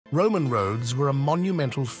Roman roads were a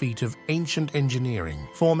monumental feat of ancient engineering,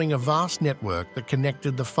 forming a vast network that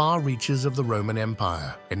connected the far reaches of the Roman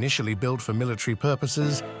Empire. Initially built for military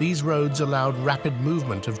purposes, these roads allowed rapid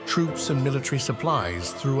movement of troops and military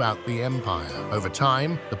supplies throughout the empire. Over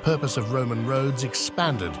time, the purpose of Roman roads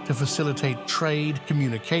expanded to facilitate trade,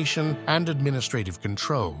 communication, and administrative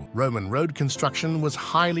control. Roman road construction was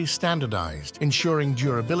highly standardized, ensuring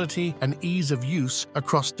durability and ease of use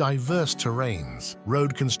across diverse terrains.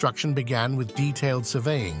 Road construction began with detailed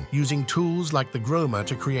surveying, using tools like the groma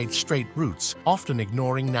to create straight routes, often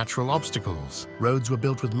ignoring natural obstacles. Roads were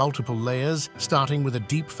built with multiple layers, starting with a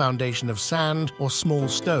deep foundation of sand or small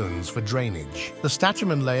stones for drainage. The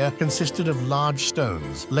statumen layer consisted of large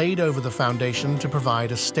stones laid over the foundation to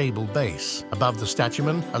provide a stable base. Above the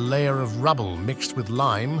statumen, a layer of rubble mixed with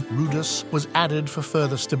lime, rudus, was added for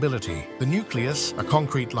further stability. The nucleus, a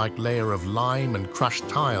concrete-like layer of lime and crushed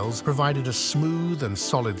tiles, provided a smooth and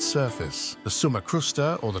solid surface. The summa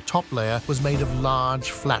crusta, or the top layer, was made of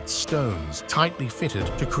large, flat stones, tightly fitted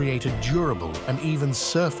to create a durable and even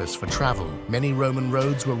surface for travel. Many Roman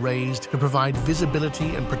roads were raised to provide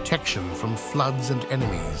visibility and protection from floods and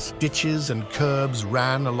enemies. Ditches and curbs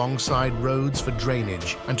ran alongside roads for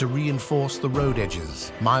drainage and to reinforce the road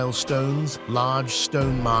edges. Milestones, large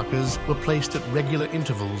stone markers, were placed at regular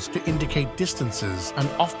intervals to indicate distances and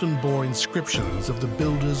often bore inscriptions of the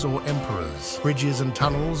builders or emperors. Bridges and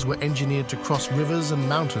tunnels were engineered to cross rivers and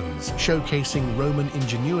mountains, showcasing Roman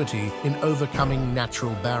ingenuity in overcoming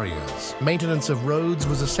natural barriers. Maintenance of roads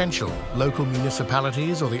was essential. Local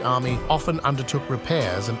municipalities or the army often undertook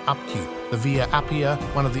repairs and upkeep. The Via Appia,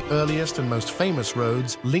 one of the earliest and most famous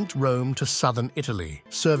roads, linked Rome to southern Italy,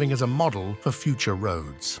 serving as a model for future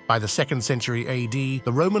roads. By the 2nd century AD,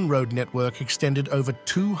 the Roman road network extended over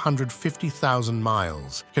 250,000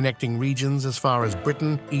 miles, connecting regions as far as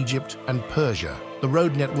Britain, Egypt, and Persia. The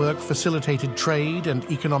road network facilitated trade and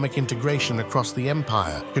economic integration across the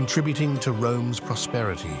empire, contributing to Rome's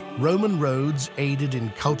prosperity. Roman roads aided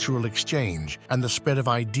in cultural exchange and the spread of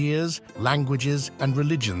ideas, languages, and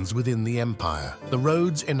religions within the empire. The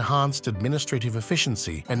roads enhanced administrative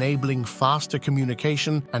efficiency, enabling faster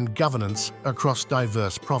communication and governance across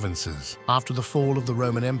diverse provinces. After the fall of the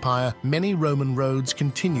Roman Empire, many Roman roads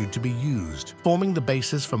continued to be used, forming the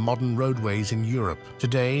basis for modern roadways in Europe.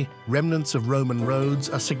 Today, remnants of Roman roads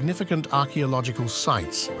are significant archaeological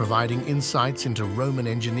sites, providing insights into Roman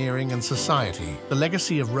engineering and society. The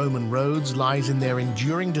legacy of Roman roads lies in their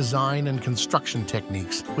enduring design and construction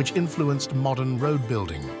techniques, which influenced modern road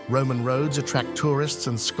building. Roman roads attract tourists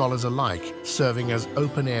and scholars alike, serving as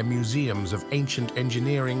open-air museums of ancient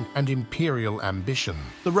engineering and imperial ambition.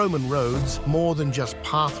 The Roman roads, more than just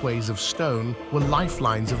pathways of stone, were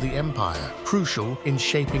lifelines of the empire, crucial in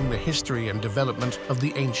shaping the history and development of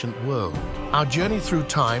the ancient world. Our journey through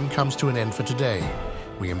time comes to an end for today.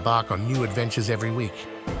 We embark on new adventures every week.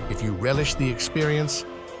 If you relish the experience,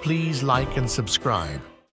 please like and subscribe.